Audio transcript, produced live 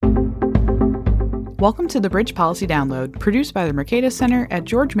Welcome to the Bridge Policy Download, produced by the Mercatus Center at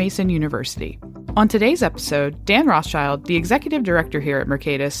George Mason University. On today's episode, Dan Rothschild, the executive director here at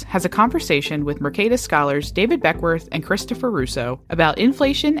Mercatus, has a conversation with Mercatus scholars David Beckworth and Christopher Russo about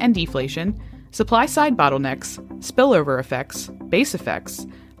inflation and deflation, supply-side bottlenecks, spillover effects, base effects,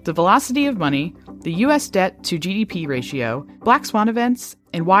 the velocity of money, the U.S. debt to GDP ratio, black swan events,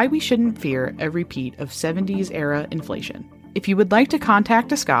 and why we shouldn't fear a repeat of 70s-era inflation. If you would like to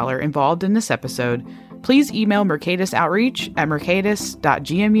contact a scholar involved in this episode, please email Mercatus Outreach at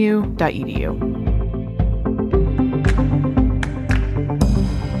mercatus.gmu.edu.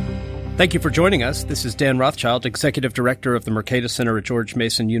 Thank you for joining us. This is Dan Rothschild, Executive Director of the Mercatus Center at George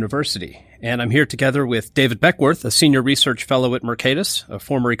Mason University. And I'm here together with David Beckworth, a Senior Research Fellow at Mercatus, a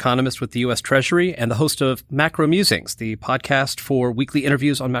former economist with the U.S. Treasury, and the host of Macro Musings, the podcast for weekly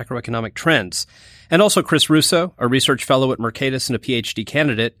interviews on macroeconomic trends. And also Chris Russo, a research fellow at Mercatus and a PhD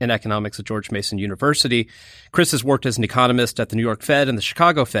candidate in economics at George Mason University. Chris has worked as an economist at the New York Fed and the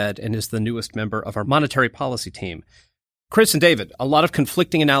Chicago Fed and is the newest member of our monetary policy team. Chris and David, a lot of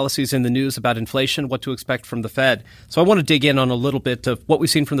conflicting analyses in the news about inflation, what to expect from the Fed. So I want to dig in on a little bit of what we've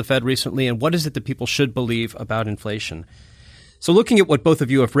seen from the Fed recently and what is it that people should believe about inflation. So looking at what both of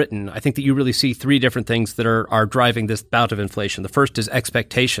you have written, I think that you really see three different things that are driving this bout of inflation. The first is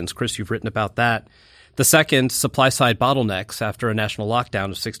expectations. Chris, you've written about that. The second, supply-side bottlenecks after a national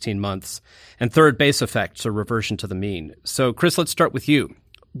lockdown of 16 months. And third, base effects or reversion to the mean. So Chris, let's start with you.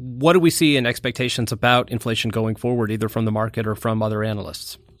 What do we see in expectations about inflation going forward, either from the market or from other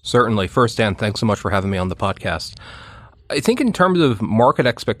analysts? Certainly. First, Dan, thanks so much for having me on the podcast. I think in terms of market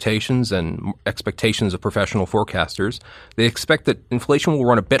expectations and expectations of professional forecasters, they expect that inflation will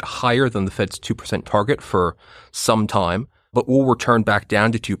run a bit higher than the Fed's 2% target for some time, but will return back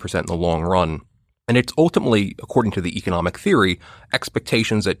down to 2% in the long run. And it's ultimately, according to the economic theory,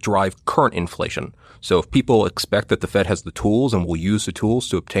 expectations that drive current inflation. So if people expect that the Fed has the tools and will use the tools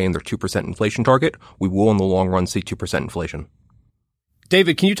to obtain their 2% inflation target, we will in the long run see 2% inflation.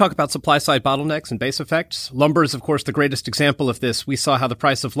 David, can you talk about supply-side bottlenecks and base effects? Lumber is, of course, the greatest example of this. We saw how the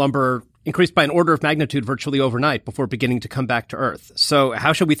price of lumber increased by an order of magnitude virtually overnight before beginning to come back to earth. So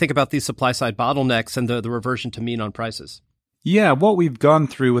how should we think about these supply-side bottlenecks and the reversion to mean on prices? Yeah, what we've gone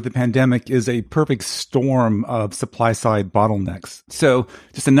through with the pandemic is a perfect storm of supply-side bottlenecks. So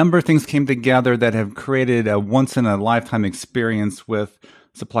just a number of things came together that have created a once-in-a-lifetime experience with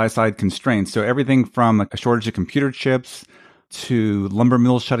supply-side constraints. So everything from a shortage of computer chips to lumber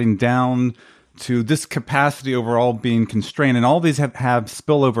mills shutting down to this capacity overall being constrained. And all these have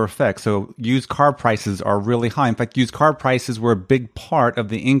spillover effects. So used car prices are really high. In fact, used car prices were a big part of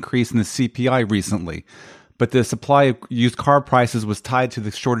the increase in the CPI recently. But the supply of used car prices was tied to the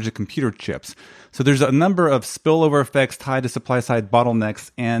shortage of computer chips. So there's a number of spillover effects tied to supply-side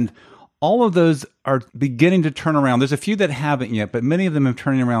bottlenecks, and all of those are beginning to turn around. There's a few that haven't yet, but many of them are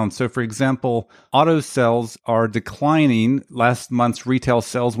turning around. So, for example, auto sales are declining. Last month's retail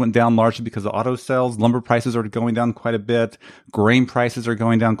sales went down largely because of auto sales. Lumber prices are going down quite a bit. Grain prices are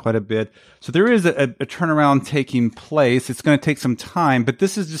going down quite a bit. So there is a turnaround taking place. It's going to take some time, but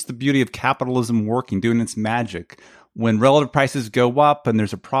this is just the beauty of capitalism working, doing its magic. When relative prices go up and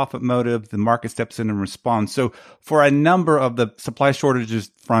there's a profit motive, the market steps in and responds. So for a number of the supply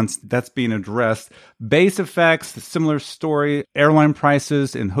shortages fronts, that's being addressed. Base effects, similar story. Airline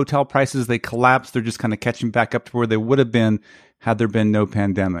prices and hotel prices, they collapsed. They're just kind of catching back up to where they would have been had there been no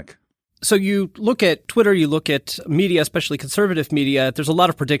pandemic. So you look at Twitter, you look at media, especially conservative media, there's a lot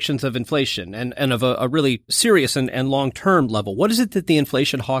of predictions of inflation and of a really serious and long-term level. What is it that the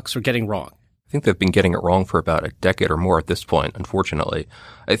inflation hawks are getting wrong? I think they've been getting it wrong for about a decade or more at this point, unfortunately.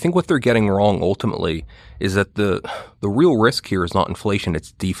 I think what they're getting wrong ultimately is that the real risk here is not inflation,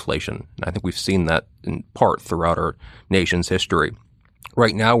 it's deflation. And I think we've seen that in part throughout our nation's history.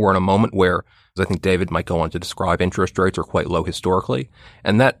 Right now, we're in a moment where, as I think David might go on to describe, interest rates are quite low historically,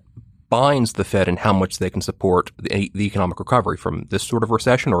 and that binds the Fed in how much they can support the economic recovery from this sort of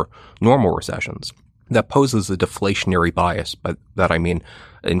recession or normal recessions. That poses a deflationary bias. By that I mean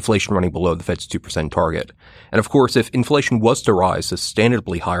inflation running below the Fed's 2% target. And of course, if inflation was to rise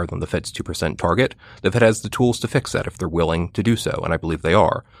sustainably higher than the Fed's 2% target, the Fed has the tools to fix that if they're willing to do so, and I believe they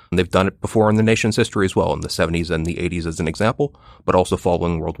are. And they've done it before in the nation's history as well, in the 70s and the 80s as an example, but also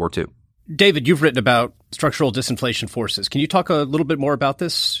following World War II. David, you've written about structural disinflation forces. Can you talk a little bit more about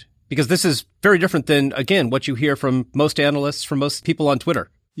this? Because this is very different than, again, what you hear from most analysts, from most people on Twitter.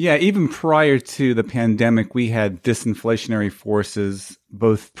 Yeah, even prior to the pandemic, we had disinflationary forces.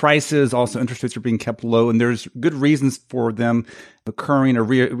 Both prices, also interest rates are being kept low, and there's good reasons for them occurring or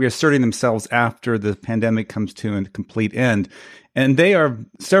reasserting themselves after the pandemic comes to a complete end. And they are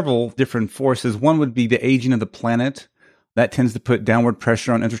several different forces. One would be the aging of the planet. That tends to put downward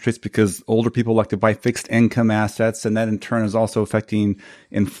pressure on interest rates because older people like to buy fixed income assets, and that in turn is also affecting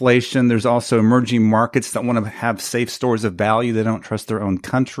inflation. There's also emerging markets that want to have safe stores of value. They don't trust their own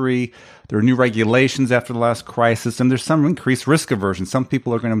country. There are new regulations after the last crisis, and there's some increased risk aversion. Some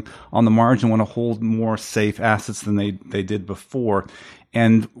people are going to, on the margin, want to hold more safe assets than they did before.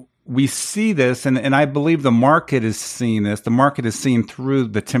 And we see this, and I believe the market is seeing this. The market is seeing through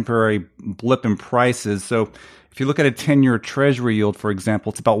the temporary blip in prices. So if you look at a 10-year treasury yield, for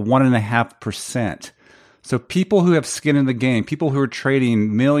example, it's about 1.5%. So people who have skin in the game, people who are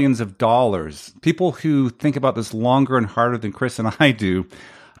trading millions of dollars, people who think about this longer and harder than Chris and I do,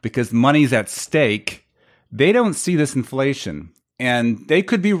 because money's at stake, they don't see this inflation. And they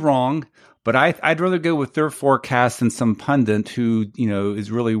could be wrong, but I'd rather go with their forecast than some pundit who,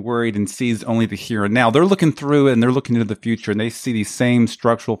 is really worried and sees only the here and now. They're looking through and they're looking into the future, and they see these same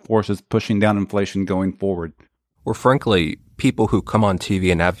structural forces pushing down inflation going forward. Or frankly, people who come on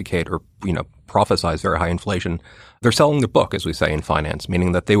TV and advocate or, prophesize very high inflation, they're selling the book, as we say in finance,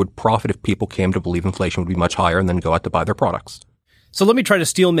 meaning that they would profit if people came to believe inflation would be much higher and then go out to buy their products. So let me try to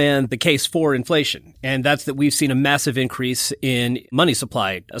steelman the case for inflation. And that's that we've seen a massive increase in money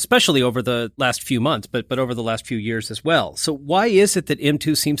supply, especially over the last few months, but over the last few years as well. So why is it that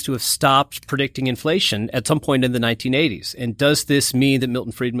M2 seems to have stopped predicting inflation at some point in the 1980s? And does this mean that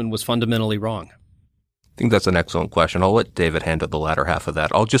Milton Friedman was fundamentally wrong? I think that's an excellent question. I'll let David handle the latter half of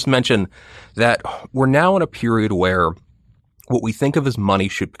that. I'll just mention that we're now in a period where what we think of as money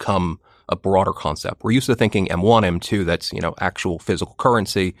should become a broader concept. We're used to thinking M1, M2, that's, actual physical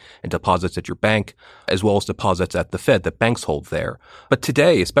currency and deposits at your bank, as well as deposits at the Fed that banks hold there. But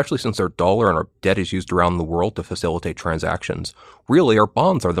today, especially since our dollar and our debt is used around the world to facilitate transactions, really our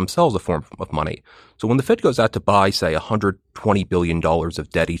bonds are themselves a form of money. So when the Fed goes out to buy, say, $120 billion of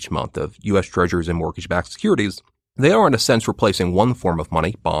debt each month of U.S. Treasuries and mortgage-backed securities, they are, in a sense, replacing one form of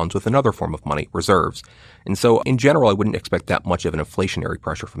money, bonds, with another form of money, reserves. And so, in general, I wouldn't expect that much of an inflationary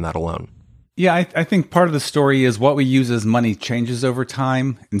pressure from that alone. Yeah, I think part of the story is what we use as money changes over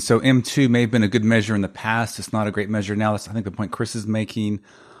time. And so M2 may have been a good measure in the past. It's not a great measure now. That's, I think, the point Chris is making.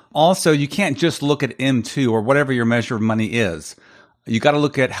 Also, you can't just look at M2 or whatever your measure of money is. You got to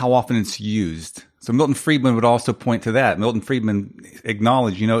look at how often it's used. So Milton Friedman would also point to that. Milton Friedman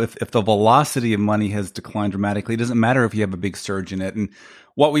acknowledged, if the velocity of money has declined dramatically, it doesn't matter if you have a big surge in it. And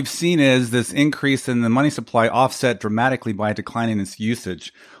what we've seen is this increase in the money supply offset dramatically by a decline in its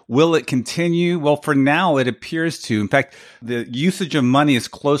usage. Will it continue? Well, for now, it appears to. In fact, the usage of money is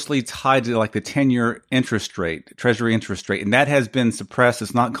closely tied to like the 10-year interest rate, Treasury interest rate, and that has been suppressed.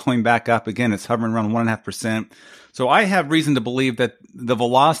 It's not going back up again. It's hovering around 1.5%. So I have reason to believe that the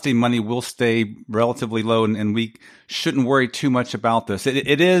velocity money will stay relatively low, and we shouldn't worry too much about this.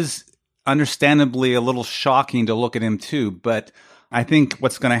 It is understandably a little shocking to look at M2, but I think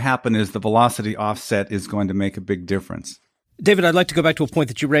what's going to happen is the velocity offset is going to make a big difference. David, I'd like to go back to a point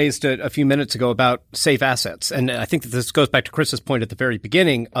that you raised a few minutes ago about safe assets. And I think that this goes back to Chris's point at the very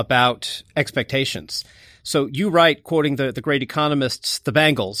beginning about expectations. So you write, quoting the great economists, the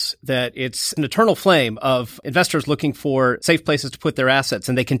Bangles, that it's an eternal flame of investors looking for safe places to put their assets,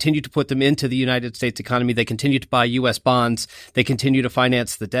 and they continue to put them into the United States economy. They continue to buy U.S. bonds. They continue to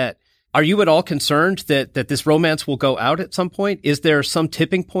finance the debt. Are you at all concerned that this romance will go out at some point? Is there some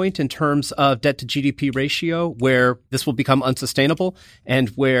tipping point in terms of debt to GDP ratio where this will become unsustainable and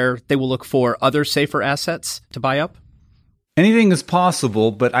where they will look for other safer assets to buy up? Anything is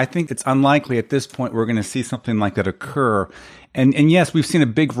possible, but I think it's unlikely at this point we're going to see something like that occur. And yes, we've seen a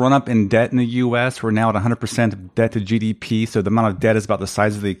big run-up in debt in the U.S. We're now at 100% of debt to GDP, so the amount of debt is about the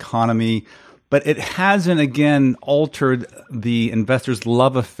size of the economy. But it hasn't, again, altered the investors'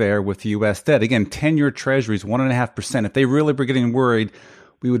 love affair with U.S. debt. Again, 10-year treasuries, 1.5%. If they really were getting worried,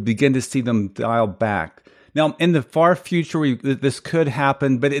 we would begin to see them dial back. Now, in the far future, this could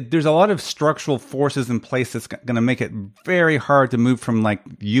happen, but there's a lot of structural forces in place that's going to make it very hard to move from like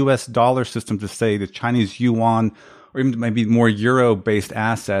U.S. dollar system to, say, the Chinese yuan or even maybe more euro-based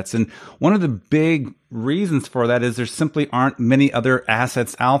assets. And one of the big reasons for that is there simply aren't many other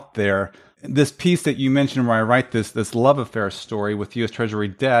assets out there. This piece that you mentioned where I write this love affair story with U.S. Treasury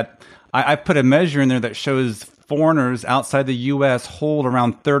debt, I put a measure in there that shows foreigners outside the U.S. hold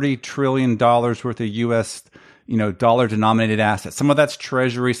around $30 trillion worth of U.S. dollar-denominated assets. Some of that's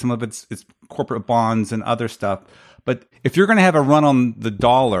Treasury, some of it's corporate bonds and other stuff. But if you're going to have a run on the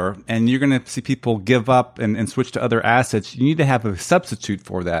dollar and you're going to see people give up and switch to other assets, you need to have a substitute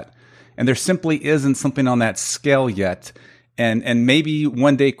for that. And there simply isn't something on that scale yet. And maybe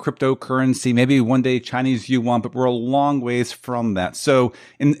one day cryptocurrency, maybe one day Chinese yuan, but we're a long ways from that. So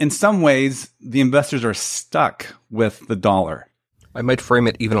in some ways, the investors are stuck with the dollar. I might frame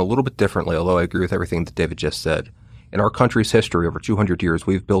it even a little bit differently, although I agree with everything that David just said. In our country's history, over 200 years,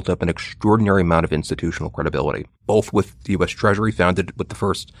 we've built up an extraordinary amount of institutional credibility, both with the U.S. Treasury, founded with the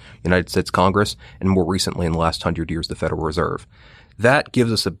first United States Congress, and more recently in the last 100 years, the Federal Reserve. That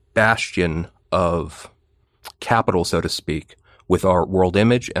gives us a bastion of capital, so to speak, with our world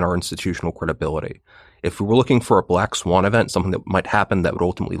image and our institutional credibility. If we were looking for a black swan event, something that might happen that would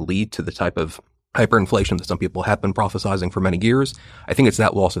ultimately lead to the type of hyperinflation that some people have been prophesizing for many years, I think it's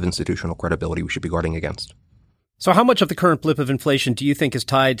that loss of institutional credibility we should be guarding against. So how much of the current blip of inflation do you think is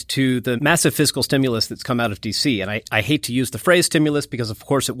tied to the massive fiscal stimulus that's come out of D.C.? And I hate to use the phrase stimulus because, of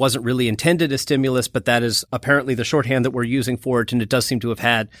course, it wasn't really intended as stimulus, but that is apparently the shorthand that we're using for it, and it does seem to have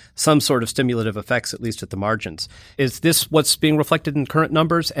had some sort of stimulative effects, at least at the margins. Is this what's being reflected in current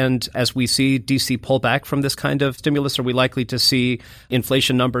numbers? And as we see D.C. pull back from this kind of stimulus, are we likely to see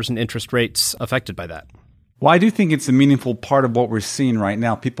inflation numbers and interest rates affected by that? Well, I do think it's a meaningful part of what we're seeing right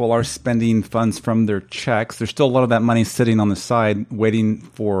now. People are spending funds from their checks. There's still a lot of that money sitting on the side waiting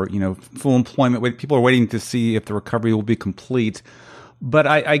for, full employment. People are waiting to see if the recovery will be complete. But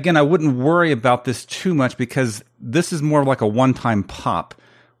I wouldn't worry about this too much because this is more like a one-time pop.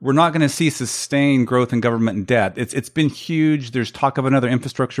 We're not going to see sustained growth in government debt. It's been huge. There's talk of another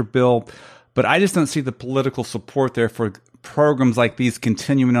infrastructure bill, but I just don't see the political support there for programs like these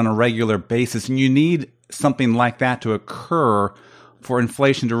continuing on a regular basis. And you need something like that to occur for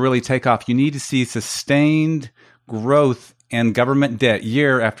inflation to really take off. You need to see sustained growth in government debt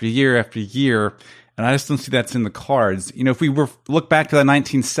year after year after year. And I just don't see that's in the cards. If we look back to the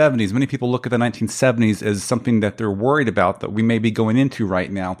 1970s, many people look at the 1970s as something that they're worried about that we may be going into right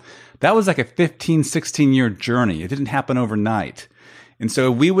now. That was like a 15, 16-year journey. It didn't happen overnight. And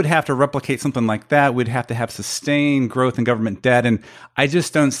so we would have to replicate something like that. We'd have to have sustained growth in government debt. And I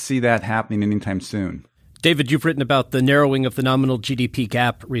just don't see that happening anytime soon. David, you've written about the narrowing of the nominal GDP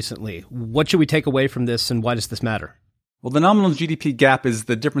gap recently. What should we take away from this, and why does this matter? Well, the nominal GDP gap is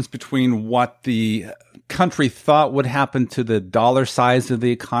the difference between what the country thought would happen to the dollar size of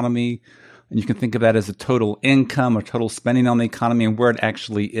the economy, and you can think of that as a total income or total spending on the economy, and where it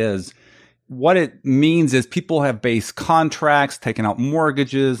actually is. What it means is people have based contracts, taken out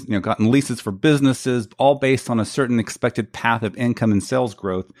mortgages, gotten leases for businesses, all based on a certain expected path of income and sales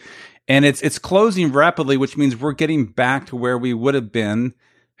growth. And it's closing rapidly, which means we're getting back to where we would have been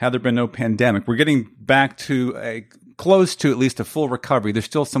had there been no pandemic. We're getting back to close to at least a full recovery. There's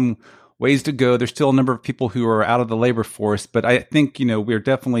still some ways to go. There's still a number of people who are out of the labor force, but I think, we're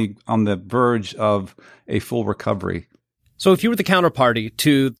definitely on the verge of a full recovery. So if you were the counterparty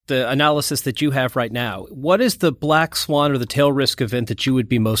to the analysis that you have right now, what is the black swan or the tail risk event that you would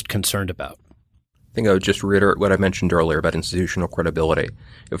be most concerned about? I think I would just reiterate what I mentioned earlier about institutional credibility.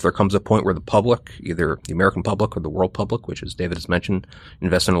 If there comes a point where the public, either the American public or the world public, which as David has mentioned,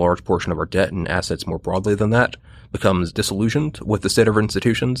 invest in a large portion of our debt and assets more broadly than that, becomes disillusioned with the state of our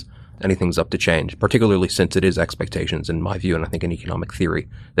institutions, anything's up to change, particularly since it is expectations, in my view, and I think in economic theory,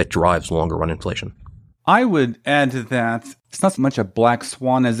 that drives longer run inflation. I would add to that, it's not so much a black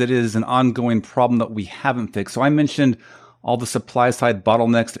swan as it is an ongoing problem that we haven't fixed. So I mentioned all the supply side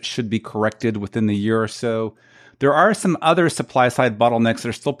bottlenecks that should be corrected within the year or so. There are some other supply side bottlenecks that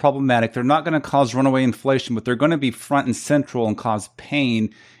are still problematic. They're not going to cause runaway inflation, but they're going to be front and central and cause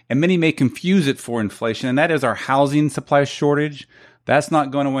pain. And many may confuse it for inflation. And that is our housing supply shortage. That's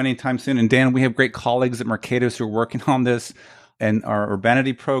not going away anytime soon. And Dan, we have great colleagues at Mercatus who are working on this and our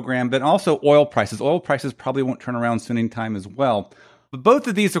urbanity program, but also oil prices. Oil prices probably won't turn around soon in time as well. But both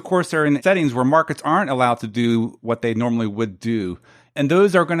of these, of course, are in settings where markets aren't allowed to do what they normally would do. And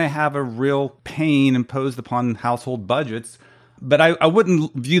those are going to have a real pain imposed upon household budgets. But I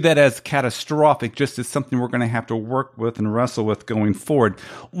wouldn't view that as catastrophic, just as something we're going to have to work with and wrestle with going forward.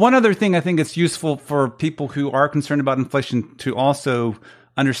 One other thing I think it's useful for people who are concerned about inflation to also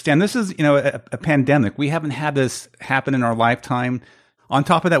understand, this is, a pandemic. We haven't had this happen in our lifetime. On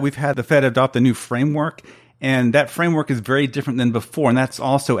top of that, we've had the Fed adopt a new framework. And that framework is very different than before, and that's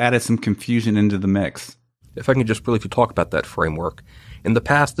also added some confusion into the mix. If I can just briefly talk about that framework. In the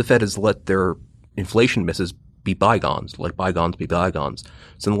past, the Fed has let their inflation misses be bygones, let bygones be bygones.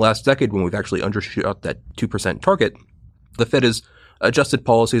 So in the last decade, when we've actually undershot that 2% target, the Fed has adjusted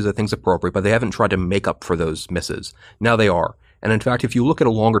policies I think is appropriate, but they haven't tried to make up for those misses. Now they are. And in fact, if you look at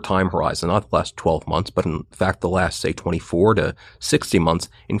a longer time horizon, not the last 12 months, but in fact the last, say, 24 to 60 months,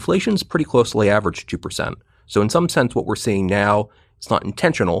 inflation's pretty closely averaged 2%. So in some sense, what we're seeing now, it's not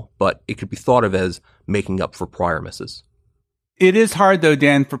intentional, but it could be thought of as making up for prior misses. It is hard, though,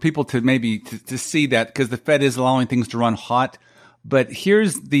 Dan, for people to maybe to see that because the Fed is allowing things to run hot. But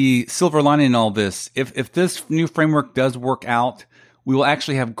here's the silver lining in all this. If this new framework does work out, we will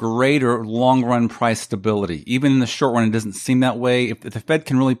actually have greater long-run price stability. Even in the short run, it doesn't seem that way. If the Fed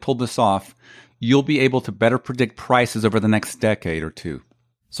can really pull this off, you'll be able to better predict prices over the next decade or two.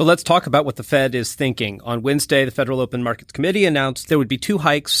 So let's talk about what the Fed is thinking. On Wednesday, the Federal Open Markets Committee announced there would be 2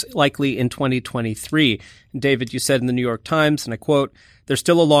 hikes likely in 2023. And David, you said in the New York Times, and I quote, "There's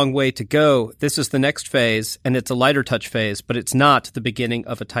still a long way to go. This is the next phase, and it's a lighter touch phase, but it's not the beginning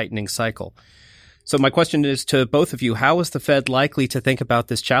of a tightening cycle." So my question is to both of you, how is the Fed likely to think about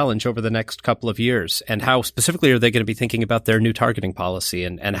this challenge over the next couple of years? And how specifically are they going to be thinking about their new targeting policy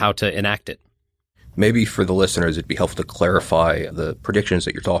and how to enact it? Maybe for the listeners, it'd be helpful to clarify the predictions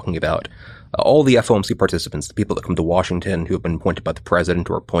that you're talking about. All the FOMC participants, the people that come to Washington who have been appointed by the president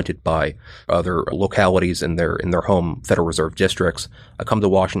or appointed by other localities in their home Federal Reserve districts, come to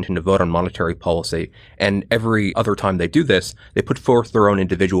Washington to vote on monetary policy. And every other time they do this, they put forth their own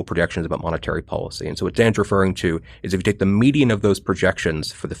individual projections about monetary policy. And so what Dan's referring to is if you take the median of those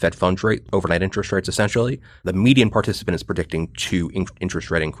projections for the Fed funds rate, overnight interest rates essentially, the median participant is predicting 2 interest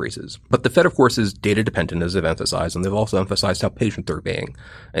rate increases. But the Fed, of course, is data dependent, as they've emphasized, and they've also emphasized how patient they're being.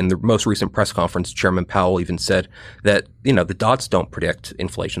 In the most recent press conference, Chairman Powell even said that, the dots don't predict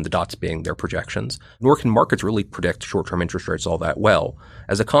inflation, the dots being their projections, nor can markets really predict short-term interest rates all that well.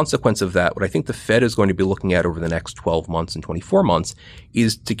 As a consequence of that, what I think the Fed is going to be looking at over the next 12 months and 24 months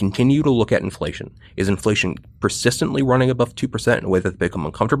is to continue to look at inflation. Is inflation persistently running above 2% in a way that they become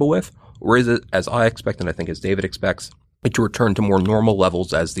uncomfortable with? Or is it, as I expect, and I think as David expects, to return to more normal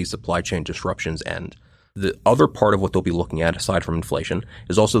levels as these supply chain disruptions end? The other part of what they'll be looking at, aside from inflation,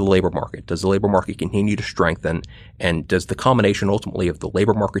 is also the labor market. Does the labor market continue to strengthen? And does the combination ultimately of the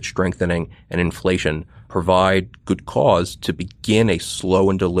labor market strengthening and inflation provide good cause to begin a slow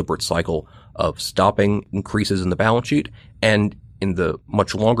and deliberate cycle of stopping increases in the balance sheet and, in the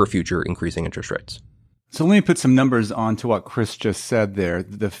much longer future, increasing interest rates? So let me put some numbers on to what Chris just said there.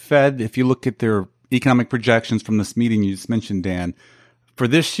 The Fed, if you look at their economic projections from this meeting you just mentioned, Dan, for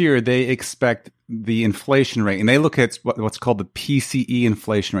this year, they expect the inflation rate, and they look at what's called the PCE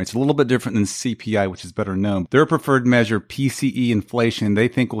inflation rate. It's a little bit different than CPI, which is better known. Their preferred measure, PCE inflation, they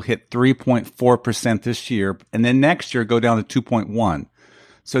think will hit 3.4% this year, and then next year go down to 2.1%.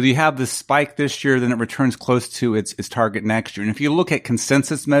 So you have this spike this year, then it returns close to its target next year. And if you look at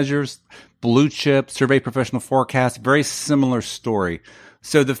consensus measures, Blue Chip, Survey Professional Forecast, very similar story.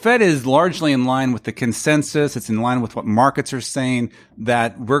 So the Fed is largely in line with the consensus. It's in line with what markets are saying,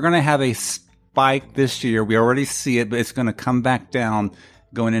 that we're going to have a spike this year. We already see it, but it's going to come back down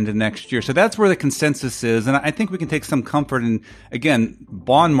going into next year. So that's where the consensus is. And I think we can take some comfort in, again,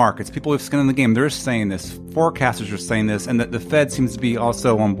 bond markets. People with skin in the game, they're saying this. Forecasters are saying this. And that the Fed seems to be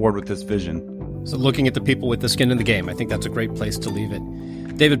also on board with this vision. So looking at the people with the skin in the game, I think that's a great place to leave it.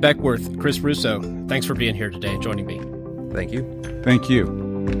 David Beckworth, Chris Russo, thanks for being here today and joining me. Thank you. Thank you.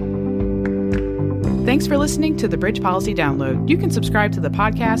 Thanks for listening to the Bridge Policy Download. You can subscribe to the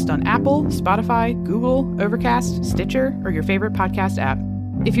podcast on Apple, Spotify, Google, Overcast, Stitcher, or your favorite podcast app.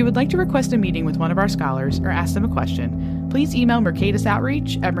 If you would like to request a meeting with one of our scholars or ask them a question, please email Mercatus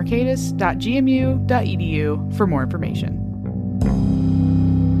Outreach at mercatus.gmu.edu for more information.